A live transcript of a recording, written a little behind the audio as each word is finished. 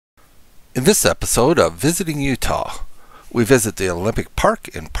In this episode of Visiting Utah, we visit the Olympic Park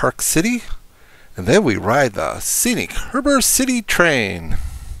in Park City, and then we ride the scenic Heber City train.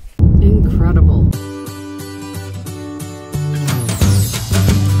 Incredible.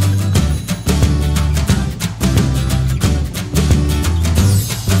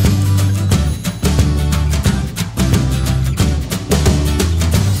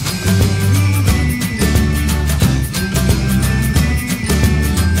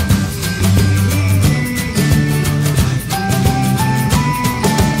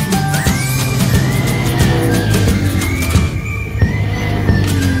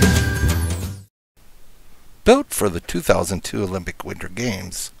 Built for the 2002 Olympic Winter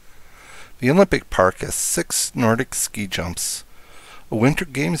Games, the Olympic Park has 6 Nordic ski jumps, a Winter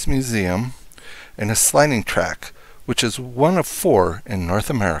Games museum, and a sliding track, which is one of 4 in North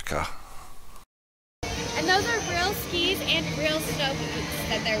America. And those are real skis and real snow boots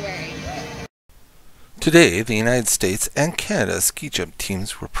that they're wearing. Today, the United States and Canada ski jump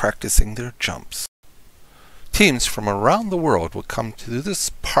teams were practicing their jumps. Teams from around the world would come to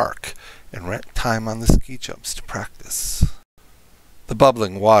this park and rent time on the ski jumps to practice. The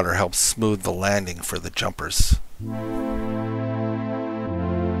bubbling water helps smooth the landing for the jumpers.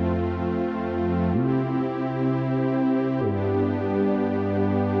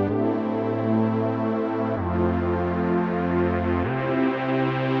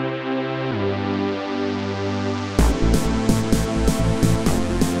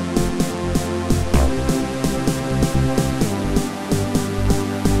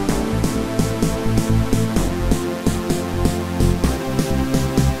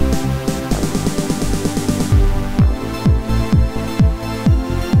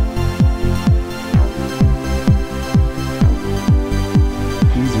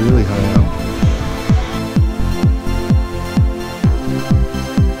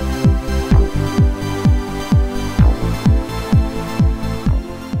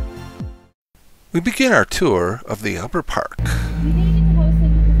 We begin our tour of the Upper Park. We needed to host it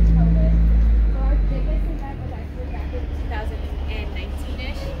because of COVID. So our biggest event was actually back in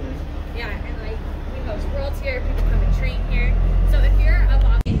 2019-ish. Yeah, and we host worlds here, people come and train here. So if you're a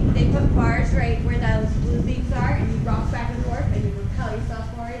volunteer, they put bars right where those blue beams are, and you rock back and forth, and you propel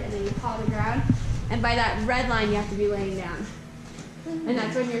yourself forward, and then you paw the ground. And by that red line, you have to be laying down. And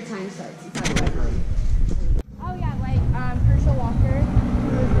that's when your time starts. It's that red line. Oh yeah, Herschel Walker,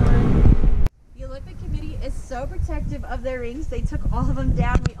 who was one. The Olympic Committee is so protective of their rings, they took all of them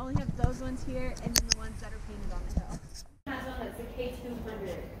down. We only have those ones here and then the ones that are painted on the hill. Has one that's the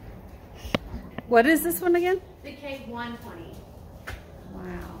K200. What is this one again? The K120.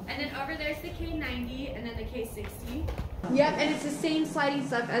 Wow. And then over there's the K90 and then the K60. Yep, and it's the same sliding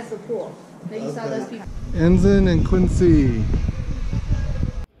stuff as the pool that you saw those people. Ensign and Quincy.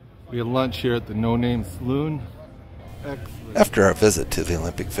 We had lunch here at the No Name Saloon. Excellent. After our visit to the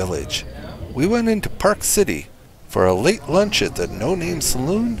Olympic Village, we went into Park City for a late lunch at the No Name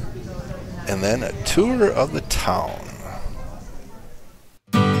Saloon and then a tour of the town.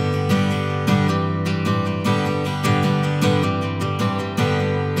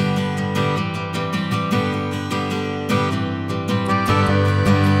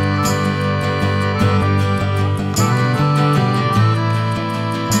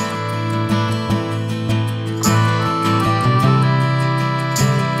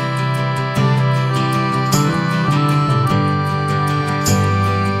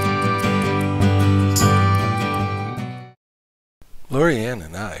 LoriAnn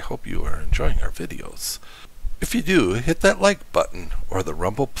and I hope you are enjoying our videos. If you do, hit that like button or the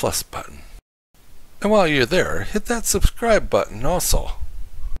Rumble Plus button. And while you're there, hit that subscribe button also.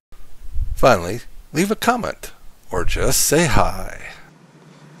 Finally, leave a comment or just say hi.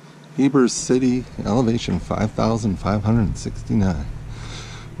 Heber City, elevation 5,569.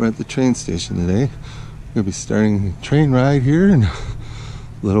 We're at the train station today. We're going to be starting the train ride here in a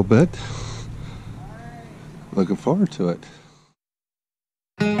little bit. Looking forward to it.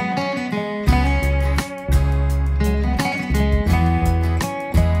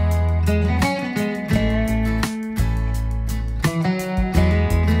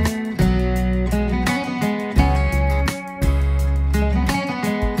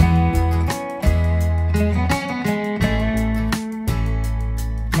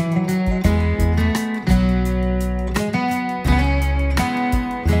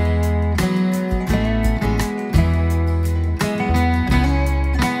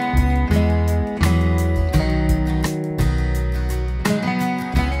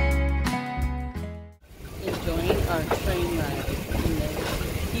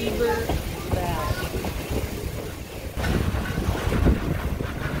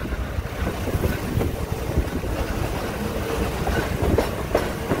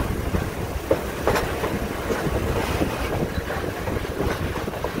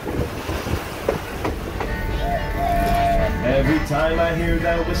 I hear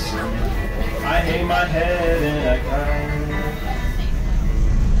that whistle, I hang my head and I cry.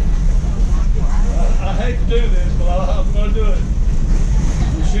 I hate to do this, but I'm going to do it.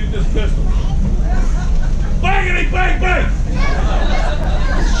 We'll shoot this pistol. Bangity, bang, bang!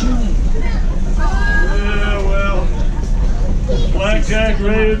 Yeah, well, blackjack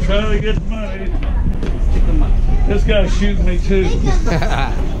ready to try to get the money. This guy's shooting me too.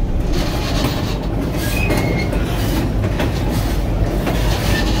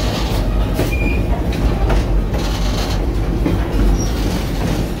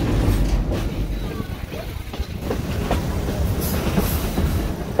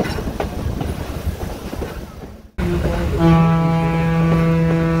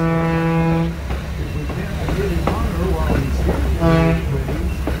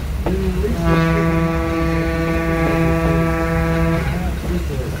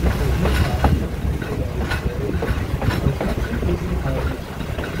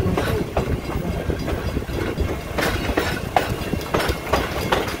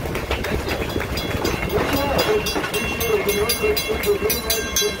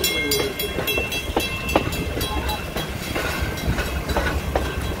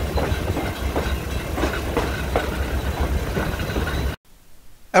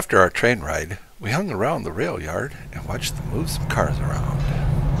 After our train ride, we hung around the rail yard and watched them move some cars around.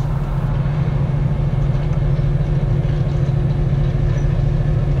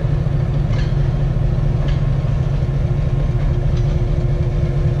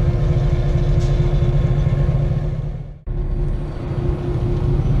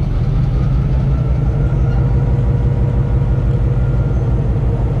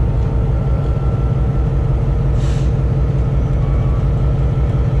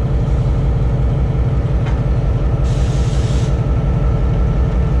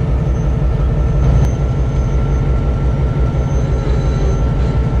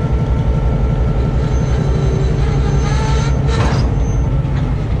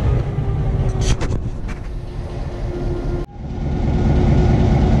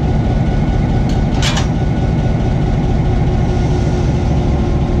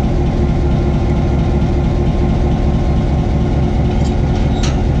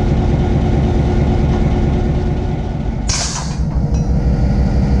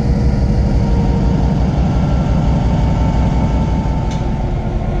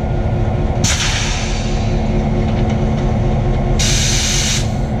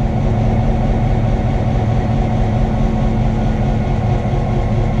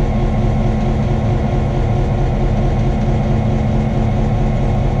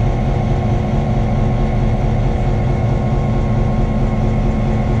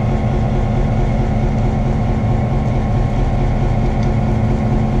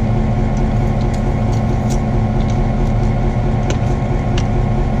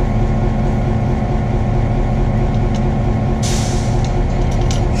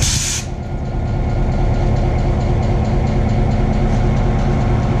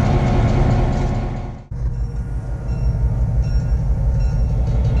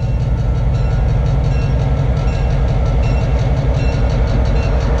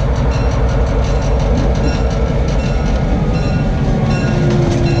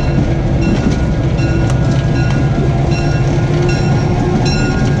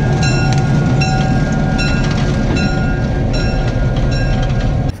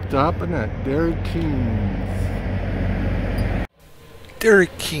 Stopping at Dairy Keen's. Dairy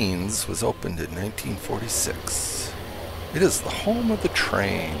Keen's was opened in 1946. It is the home of the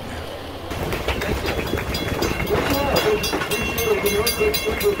train.